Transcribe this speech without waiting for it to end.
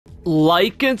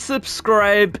Like and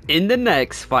subscribe in the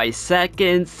next 5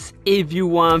 seconds if you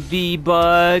want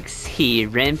V-Bucks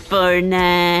here in Fortnite.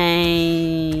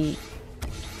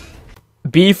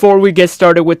 Before we get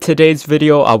started with today's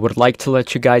video, I would like to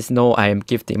let you guys know I am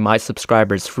gifting my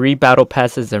subscribers free battle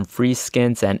passes and free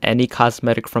skins and any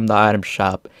cosmetic from the item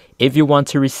shop. If you want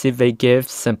to receive a gift,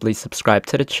 simply subscribe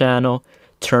to the channel,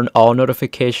 turn all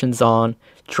notifications on,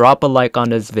 drop a like on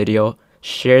this video,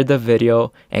 share the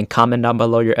video, and comment down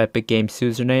below your Epic Games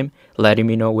username, letting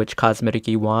me know which cosmetic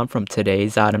you want from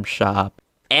today's item shop.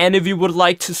 And if you would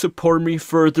like to support me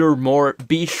furthermore,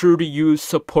 be sure to use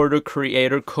supporter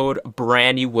creator code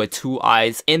Brandy with 2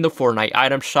 eyes in the Fortnite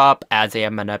item shop, as I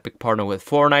am an Epic partner with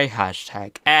Fortnite,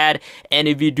 #ad. And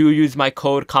if you do use my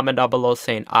code, comment down below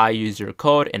saying I use your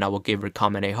code and I will give your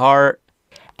comment a heart.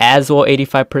 As well,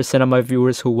 85% of my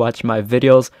viewers who watch my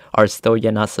videos are still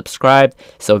yet not subscribed.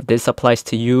 So if this applies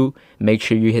to you, make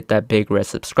sure you hit that big red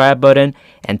subscribe button.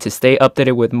 And to stay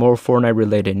updated with more Fortnite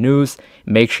related news,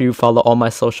 make sure you follow all my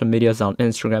social medias on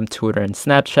Instagram, Twitter, and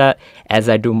Snapchat, as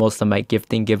I do most of my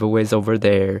gifting giveaways over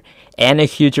there. And a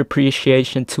huge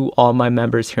appreciation to all my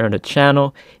members here on the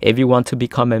channel. If you want to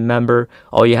become a member,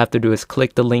 all you have to do is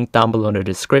click the link down below in the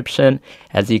description,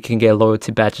 as you can get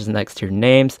loyalty badges next to your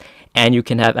names. And you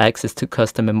can have access to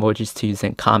custom emojis to use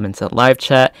in comments and live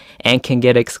chat, and can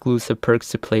get exclusive perks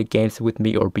to play games with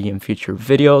me or be in future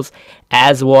videos.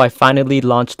 As well, I finally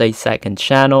launched a second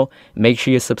channel. Make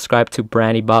sure you subscribe to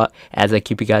BrandyBot, as I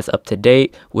keep you guys up to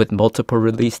date with multiple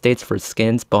release dates for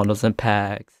skins, bundles, and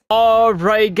packs.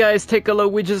 Alright guys, take a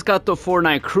look. We just got the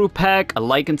Fortnite crew pack.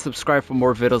 Like and subscribe for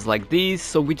more videos like these.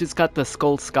 So we just got the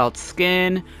Skull Scout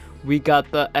skin. We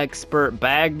got the Expert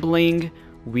bag bling.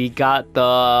 We got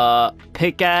the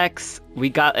pickaxe. We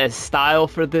got a style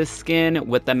for this skin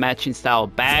with the matching style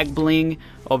bag bling.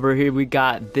 Over here we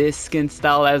got this skin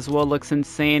style as well, looks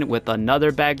insane, with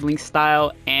another bag bling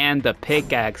style and the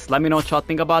pickaxe. Let me know what y'all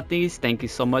think about these. Thank you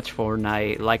so much,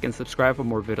 Fortnite. Like and subscribe for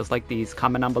more videos like these.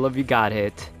 Comment down below if you got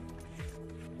it.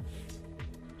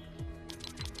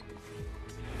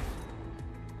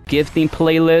 Gifting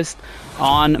playlist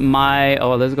on my,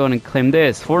 let's go and claim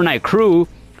this Fortnite crew.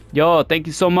 Yo, thank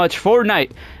you so much,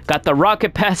 Fortnite. Got the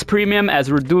Rocket Pass Premium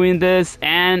as we're doing this,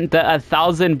 and the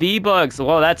 1,000 V-Bucks.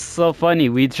 Well, that's so funny.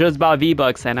 We just bought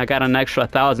V-Bucks and I got an extra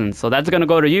 1,000. So that's gonna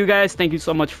go to you guys. Thank you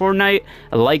so much, Fortnite.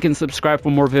 Like and subscribe for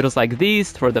more videos like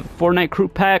these for the Fortnite crew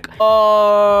pack.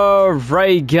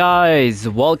 Alright guys,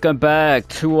 welcome back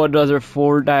to another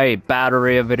Fortnite battle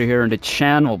royale video here on the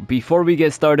channel. Before we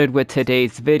get started with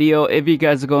today's video, if you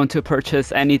guys are going to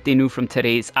purchase anything new from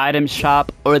today's item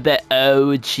shop, or the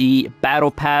OG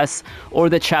battle pass, or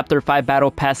the Chapter 5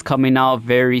 Battle Pass coming out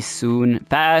very soon,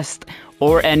 fast,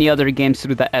 or any other games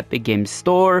through the Epic Games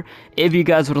Store, if you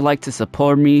guys would like to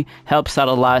support me, helps out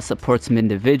a lot, supports me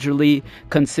individually,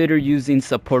 consider using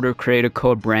supporter creator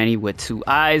code Brandy with 2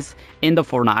 eyes in the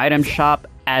Fortnite item shop,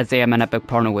 as I am an Epic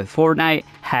partner with Fortnite,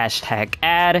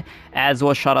 #ad. As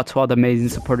well, shout out to all the amazing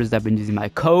supporters that have been using my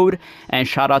code, and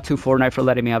shout out to Fortnite for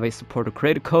letting me have a supporter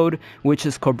creator code, which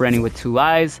is code Brandy with 2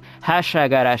 eyes,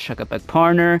 #ad, #Epic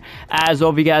partner. As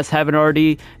well, if you guys haven't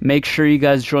already, make sure you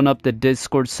guys join up the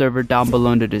Discord server down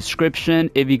below in the description.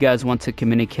 If you guys want to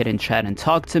communicate and chat and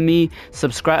talk to me,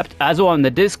 subscribe. As well, on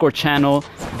the Discord channel,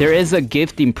 there is a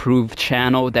gifting proof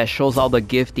channel that shows all the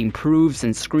gifting proofs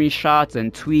and screenshots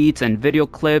and tweets and video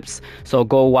clips. So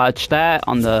go watch that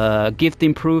on the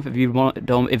gifting proof. If you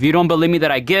don't believe me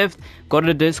that I gift, go to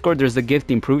the Discord. There's a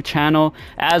gifting proof channel.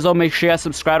 As well, make sure you guys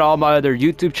subscribe to all my other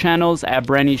YouTube channels, at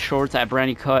Brandy Shorts, at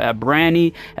Brandy Cut, at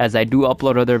Brandy, as I do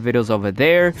upload other videos over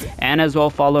there. And as well,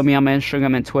 follow me on my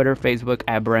Instagram and Twitter, Facebook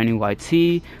at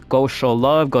BrandyYT. Go show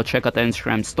love. Go check out the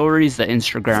Instagram stories, the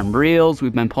Instagram reels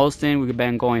we've been posting. We've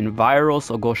been going viral,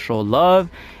 so go show love.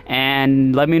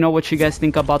 And let me know what you guys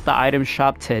think about the item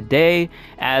shop today.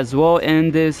 As well,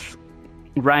 in this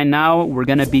right now, we're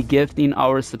gonna be gifting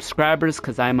our subscribers,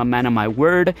 because I'm a man of my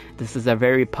word. This is a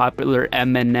very popular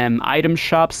Eminem item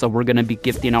shop, so we're gonna be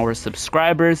gifting our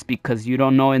subscribers, because you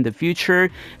don't know, in the future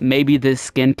maybe this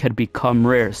skin could become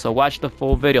rare. So watch the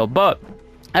full video. But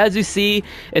as you see,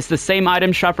 it's the same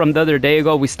item shop from the other day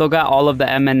ago. We still got all of the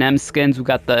Eminem skins. We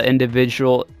got the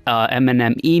individual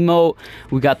Eminem emote.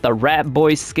 We got the Rat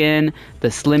Boy skin,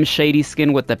 the Slim Shady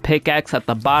skin with the pickaxe at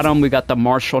the bottom. We got the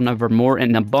Marshall Nevermore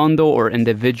in a bundle or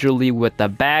individually with the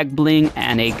bag bling,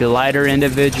 and a glider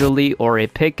individually or a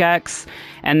pickaxe.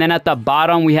 And then at the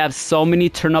bottom, we have so many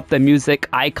Turn Up the Music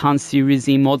Icon Series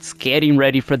emotes getting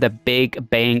ready for the Big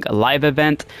Bang live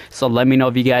event. So let me know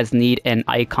if you guys need an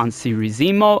Icon Series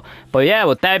emote. emote. But yeah,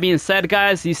 with that being said,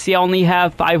 guys, you see I only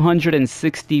have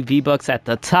 560 V-Bucks at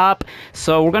the top.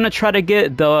 So we're going to try to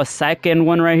get the second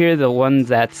one right here, the one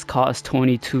that's cost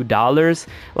 $22.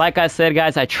 Like I said,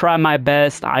 guys, I try my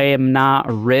best. I am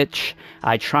not rich.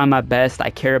 I try my best.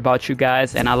 I care about you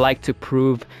guys, and I like to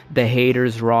prove the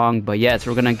haters wrong. But yes,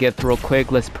 we're gonna gift real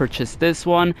quick. Let's purchase this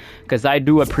one because I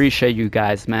do appreciate you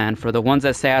guys, man. For the ones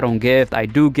that say I don't gift, I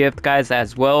do gift, guys,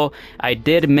 as well. I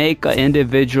did make an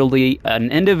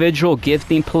individual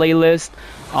gifting playlist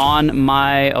on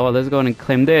my let's go and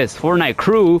claim this Fortnite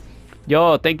crew.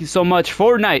 Yo, thank you so much,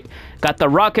 Fortnite. Got the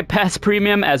Rocket Pass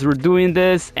Premium as we're doing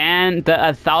this, and the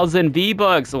 1,000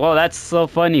 V-Bucks. Well, that's so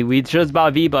funny. We just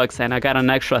bought V-Bucks, and I got an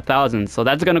extra 1,000. So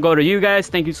that's going to go to you guys.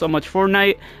 Thank you so much,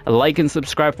 Fortnite. Like and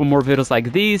subscribe for more videos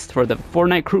like these for the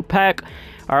Fortnite crew pack.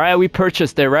 All right, we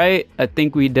purchased it, right? I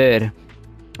think we did.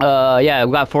 Yeah,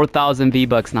 we got 4,000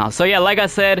 V-Bucks now. So yeah, like I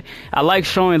said, I like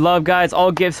showing love, guys.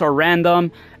 All gifts are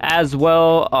random as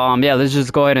well. Yeah, let's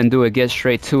just go ahead and do it. Get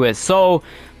straight to it. So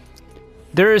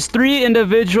there's three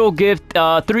individual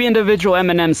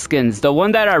Eminem skins. The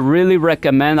one that I really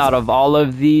recommend out of all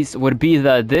of these would be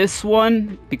this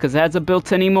one because it has a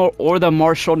built-in emote, or the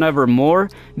Marshall Nevermore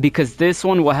because this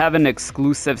one will have an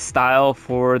exclusive style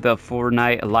for the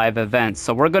Fortnite live event.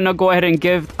 So we're gonna go ahead and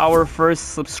give our first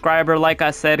subscriber. Like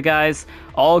I said, guys,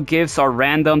 all gifts are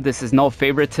random. This is no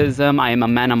favoritism. I am a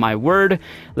man of my word.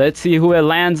 Let's see who it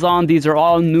lands on. These are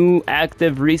all new,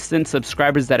 active, recent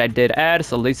subscribers that I did add.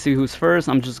 So let's see who's first.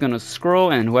 I'm just gonna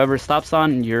scroll, and whoever stops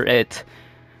on, you're it.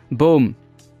 Boom.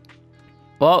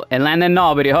 Well, it landed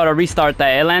nobody. Hold on, restart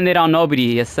that. It landed on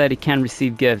nobody. It said he can't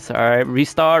receive gifts. All right,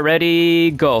 restart.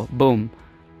 Ready, go. Boom.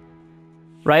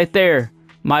 Right there.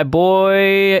 My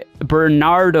boy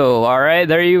Bernardo. All right,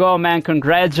 there you go, man.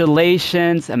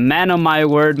 Congratulations, man of my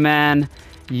word, man.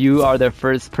 You are the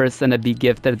first person to be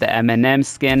gifted the Eminem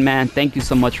skin, man. Thank you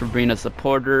so much for being a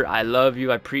supporter. I love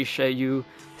you. I appreciate you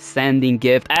sending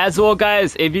gift as well,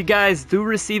 guys. If you guys do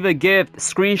receive a gift,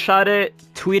 screenshot it,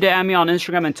 tweet it at me on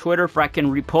Instagram and Twitter for I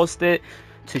can repost it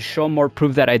to show more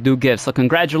proof that I do give. So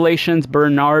congratulations,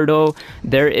 Bernardo.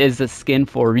 There is a skin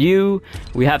for you.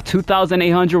 We have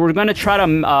 2,800. We're going to try to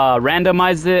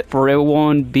randomize it for it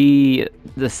won't be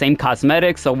the same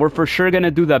cosmetics. So we're for sure going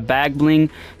to do the bag bling.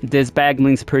 This bag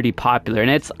bling's pretty popular and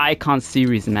it's icon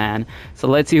series, man. So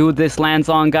let's see who this lands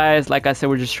on, guys. Like I said,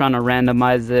 we're just trying to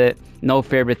randomize it. No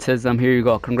favoritism. Here you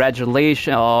go.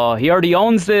 Congratulations. Oh, he already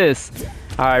owns this.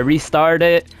 All right, restart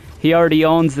it. He already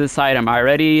owns this item. All right,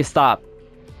 ready? Stop.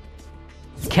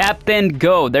 Captain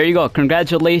Goat. There you go.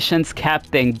 Congratulations,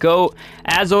 Captain Goat.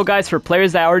 As well, guys, for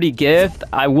players that already gift,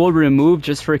 I will remove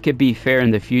just for it could be fair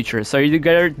in the future. So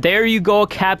there you go,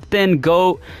 Captain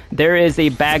Goat. There is a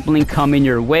bag link coming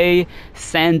your way.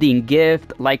 Sending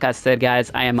gift. Like I said,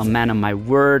 guys, I am a man of my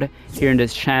word. Here in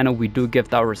this channel, we do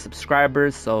gift our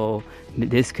subscribers. So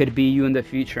this could be you in the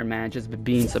future, man. Just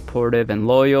being supportive and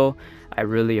loyal. I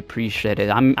really appreciate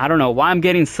it. I don't know why I'm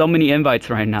getting so many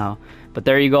invites right now. But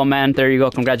there you go, man. There you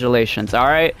go. Congratulations. All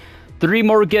right. 3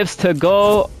 more gifts to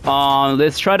go.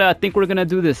 Let's try to, I think we're going to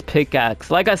do this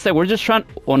pickaxe. Like I said, we're just trying,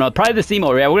 oh no, probably this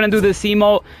emote. Yeah, we're going to do this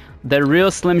emote. The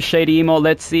real Slim Shady emote.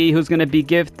 Let's see who's going to be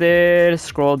gifted.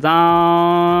 Scroll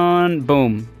down.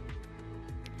 Boom.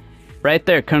 Right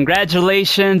there.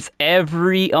 Congratulations,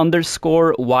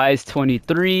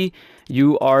 every_wise23.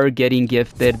 You are getting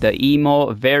gifted the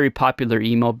emo. Very popular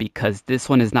emo because this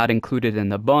one is not included in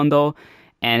the bundle.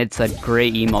 And it's a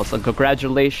great emo. So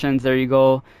congratulations. There you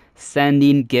go.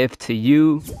 Sending gift to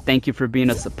you. Thank you for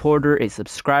being a supporter, a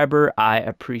subscriber. I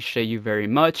appreciate you very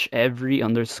much.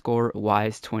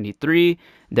 Every_wise23.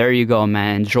 There you go,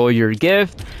 man. Enjoy your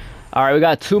gift. All right, we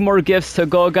got 2 more gifts to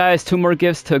go, guys. 2 more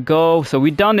gifts to go. So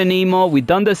we done an emo, we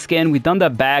done the skin, we done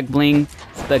the bag bling.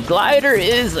 The glider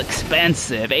is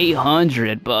expensive,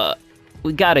 800, but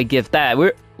we gotta gift that.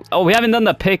 Oh, we haven't done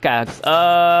the pickaxe.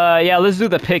 Yeah, let's do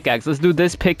the pickaxe. Let's do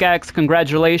this pickaxe.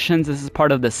 Congratulations, this is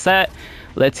part of the set.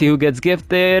 Let's see who gets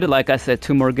gifted. Like I said,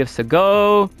 2 more gifts to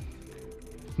go.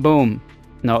 Boom.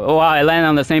 No, oh, wow, I landed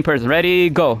on the same person. Ready,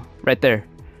 go. Right there.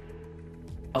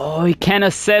 Oh, you can't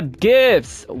accept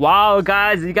gifts. Wow,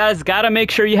 guys, you guys gotta make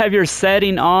sure you have your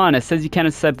setting on. It says you can't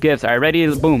accept gifts. All right, ready,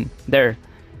 boom, there.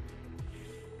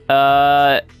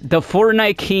 The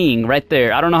Fortnite King right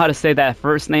there. I don't know how to say that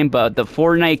first name, but the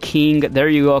Fortnite King. There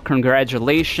you go.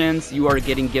 Congratulations. You are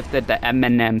getting gifted the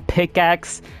Eminem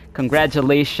pickaxe.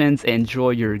 Congratulations. Enjoy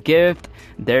your gift.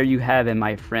 There you have it,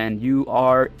 my friend. You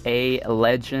are a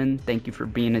legend. Thank you for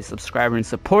being a subscriber and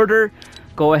supporter.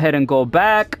 Go ahead and go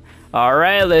back. All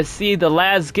right, let's see the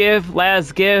last gift.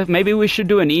 Maybe we should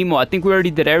do an emo. I think we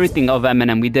already did everything of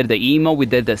Eminem. We did the emo, we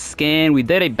did the skin, we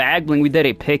did a bag bling, we did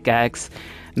a pickaxe.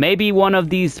 Maybe one of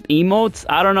these emotes.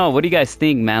 I don't know. What do you guys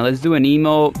think, man? Let's do an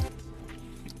emo.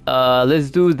 Let's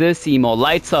do this emo,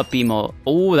 lights up emo.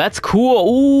 Oh, that's cool.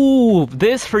 Ooh,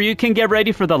 this for you can get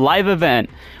ready for the live event.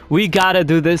 We gotta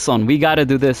do this one.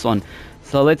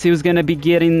 So let's see who's gonna be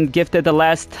getting gifted the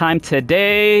last time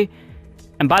today.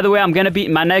 And by the way, I'm gonna be,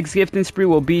 my next gifting spree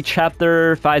will be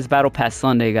Chapter 5's Battle Pass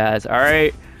Sunday, guys. All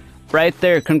right, right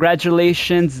there.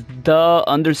 Congratulations,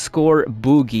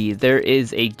 _boogie. There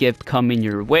is a gift coming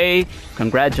your way.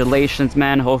 Congratulations,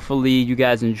 man. Hopefully you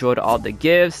guys enjoyed all the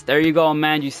gifts. There you go,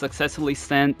 man. You successfully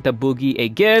sent the boogie a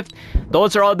gift.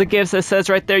 Those are all the gifts. It says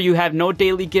right there you have no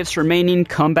daily gifts remaining.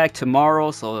 Come back tomorrow.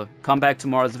 So come back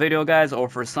tomorrow's video, guys, or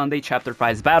for Sunday Chapter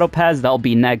 5's Battle Pass. That'll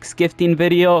be next gifting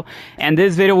video, and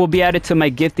this video will be added to my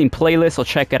gifting playlist, so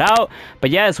check it out. But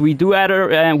yes, we do add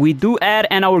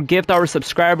and our gift our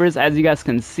subscribers, as you guys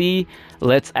can see.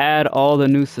 Let's add all the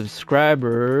new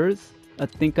subscribers. I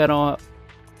think I don't.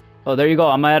 Oh, there you go.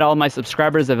 I'm gonna add all my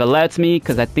subscribers if it lets me,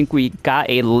 because I think we got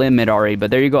a limit already. But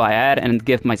there you go. I add and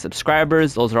gift my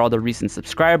subscribers. Those are all the recent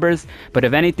subscribers. But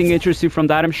if anything interests you from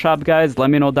the item shop, guys, let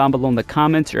me know down below in the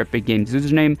comments, your Epic Games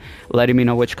username, letting me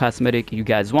know which cosmetic you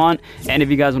guys want. And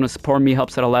if you guys want to support me,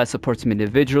 helps out a lot, supports me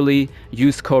individually,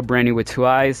 use code Brandy with 2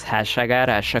 eyes,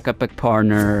 #@ Epic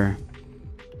Partner.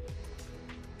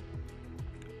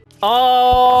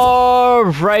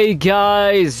 Alright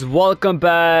guys, welcome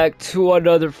back to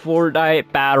another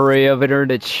Fortnite battle of it on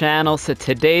the channel. So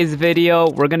today's video,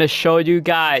 we're gonna show you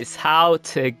guys how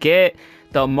to get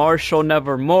the Marshall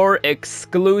Nevermore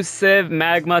exclusive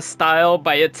Magma style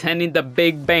by attending the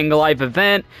Big Bang live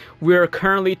event. We are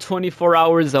currently 24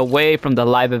 hours away from the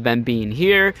live event being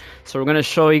here, so we're gonna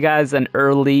show you guys an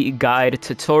early guide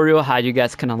tutorial how you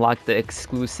guys can unlock the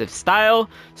exclusive style.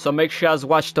 So make sure you guys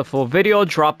watch the full video,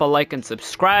 drop a like and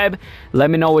subscribe.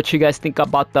 Let me know what you guys think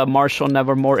about the Marshall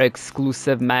Nevermore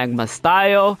exclusive Magma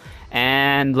style.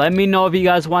 And let me know if you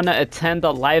guys want to attend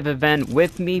the live event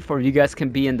with me, for you guys can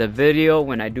be in the video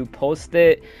when I do post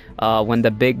it, when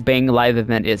the Big Bang live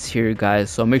event is here, guys.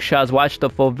 So make sure you guys watch the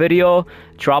full video,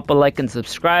 drop a like and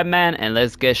subscribe, man, and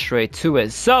let's get straight to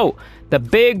it. So the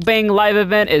Big Bang live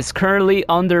event is currently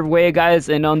underway, guys.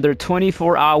 In under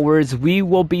 24 hours we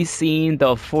will be seeing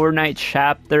the Fortnite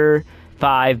Chapter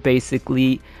 5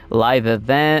 basically live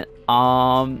event.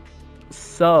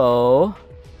 So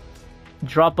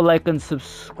drop a like and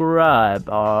subscribe.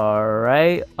 All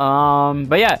right,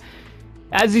 but yeah,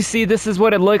 as you see, this is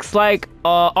what it looks like.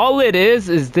 All it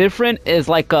is different is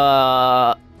like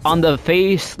on the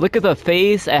face, look at the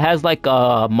face, it has like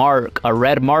a mark, a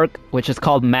red mark, which is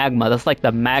called Magma. That's like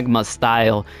the Magma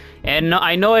style. And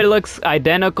I know it looks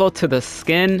identical to the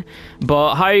skin,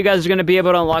 but how you guys are gonna be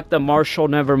able to unlock the Marshall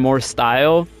Nevermore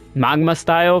style, Magma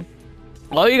style,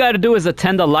 all you gotta do is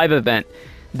attend the live event.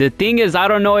 The thing is, I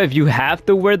don't know if you have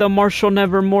to wear the Marshall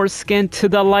Nevermore skin to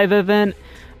the live event,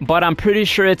 but I'm pretty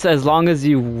sure it's as long as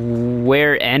you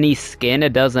wear any skin,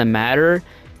 it doesn't matter.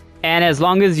 And as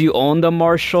long as you own the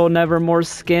Marshall Nevermore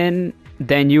skin,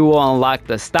 then you will unlock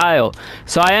the style.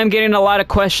 So I am getting a lot of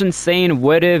questions saying,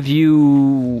 what if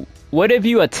you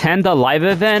attend the live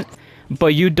event,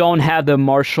 but you don't have the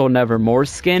Marshall Nevermore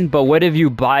skin? But what if you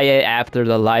buy it after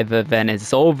the live event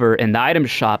is over in the item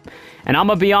shop? And I'm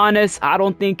gonna be honest, I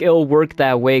don't think it'll work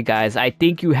that way, guys. I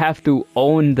think you have to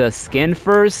own the skin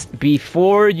first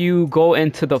before you go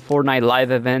into the Fortnite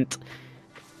live event,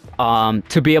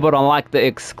 to be able to unlock the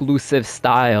exclusive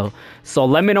style. So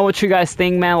let me know what you guys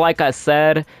think, man. Like I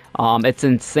said, it's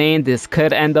insane. This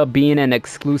could end up being an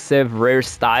exclusive rare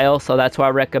style, so that's why I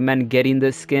recommend getting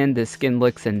this skin. This skin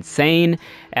looks insane.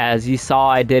 As you saw,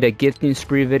 I did a gifting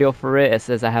spree video for it. It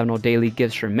says I have no daily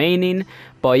gifts remaining.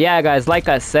 But yeah, guys, like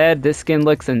I said, this skin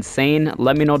looks insane.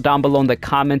 Let me know down below in the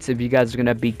comments if you guys are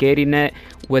gonna be getting it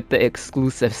with the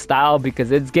exclusive style,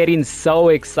 because it's getting so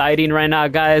exciting right now,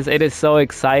 guys. It is so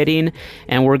exciting,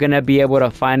 and we're gonna be able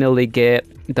to finally get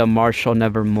the Marshall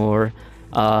Nevermore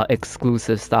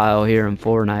exclusive style here in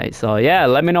Fortnite. So yeah,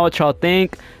 let me know what y'all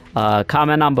think.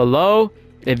 Comment down below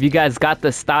if you guys got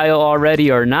the style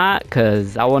already or not,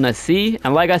 because I want to see.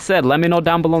 And like I said, let me know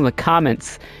down below in the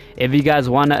comments if you guys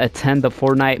want to attend the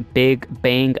Fortnite Big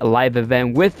Bang live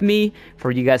event with me, for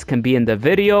you guys can be in the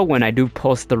video when I do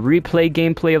post the replay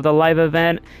gameplay of the live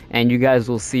event, and you guys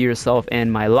will see yourself in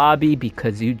my lobby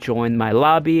because you joined my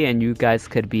lobby, and you guys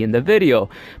could be in the video.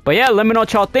 But yeah, let me know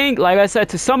what y'all think. Like I said,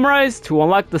 to summarize, to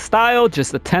unlock the style,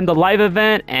 just attend the live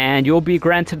event and you'll be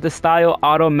granted the style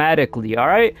automatically. All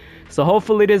right, So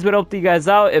hopefully this video helped you guys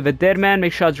out. If it did, man,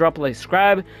 make sure to drop a like,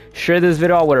 subscribe, share this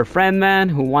video out with a friend, man,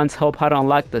 who wants help how to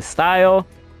unlock the style.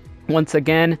 Once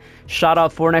again, shout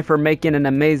out Fortnite for making an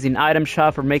amazing item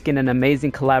shop, for making an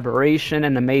amazing collaboration,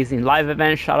 an amazing live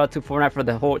event. Shout out to Fortnite for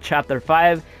the whole chapter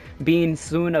 5 being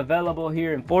soon available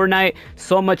here in Fortnite.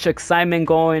 So much excitement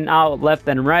going out left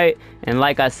and right, and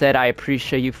like I said, I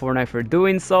appreciate you, Fortnite, for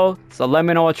doing so. So let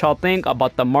me know what y'all think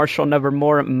about the Marshall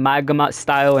Nevermore Magma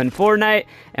style in Fortnite.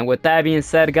 And with that being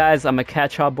said, guys, I'm gonna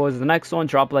catch y'all boys in the next one.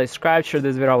 Drop a like, subscribe, share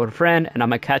this video with a friend, and I'm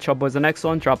gonna catch y'all boys in the next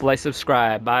one. Drop a like,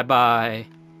 subscribe. Bye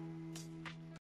bye.